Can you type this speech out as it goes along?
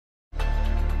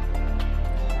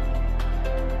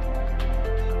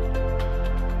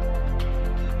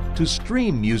To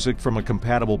stream music from a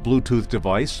compatible Bluetooth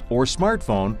device or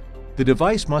smartphone, the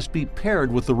device must be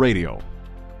paired with the radio.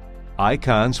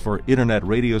 Icons for Internet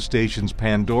radio stations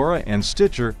Pandora and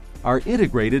Stitcher are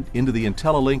integrated into the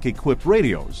Intellilink equipped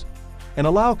radios and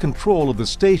allow control of the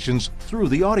stations through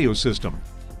the audio system.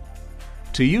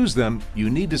 To use them, you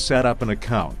need to set up an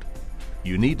account.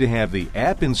 You need to have the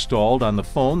app installed on the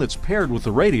phone that's paired with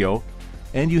the radio,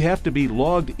 and you have to be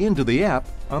logged into the app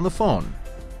on the phone.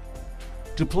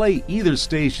 To play either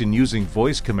station using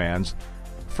voice commands,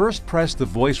 first press the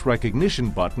voice recognition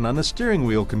button on the steering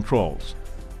wheel controls.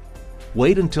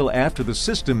 Wait until after the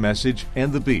system message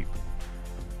and the beep.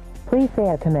 Please say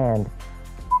a command.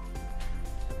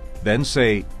 Then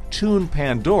say Tune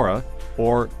Pandora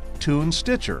or Tune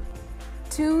Stitcher.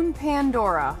 Tune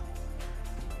Pandora.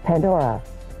 Pandora.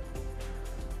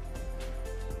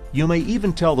 You may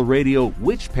even tell the radio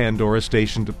which Pandora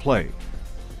station to play.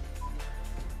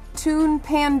 Tune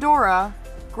Pandora,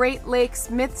 Great Lakes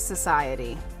Myth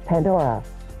Society. Pandora.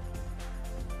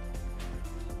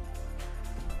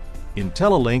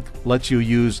 Intellilink lets you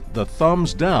use the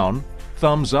thumbs down,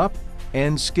 thumbs up,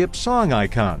 and skip song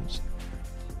icons.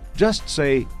 Just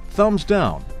say thumbs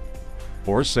down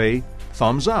or say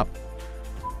thumbs up.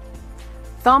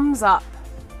 Thumbs up.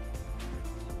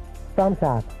 Thumbs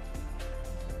up.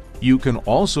 You can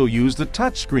also use the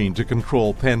touchscreen to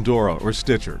control Pandora or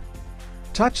Stitcher.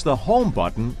 Touch the Home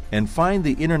button and find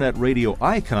the Internet radio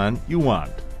icon you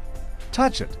want.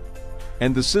 Touch it,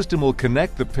 and the system will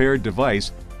connect the paired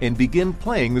device and begin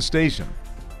playing the station.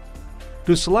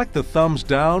 To select the thumbs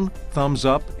down, thumbs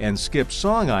up, and skip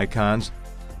song icons,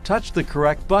 touch the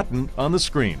correct button on the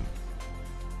screen.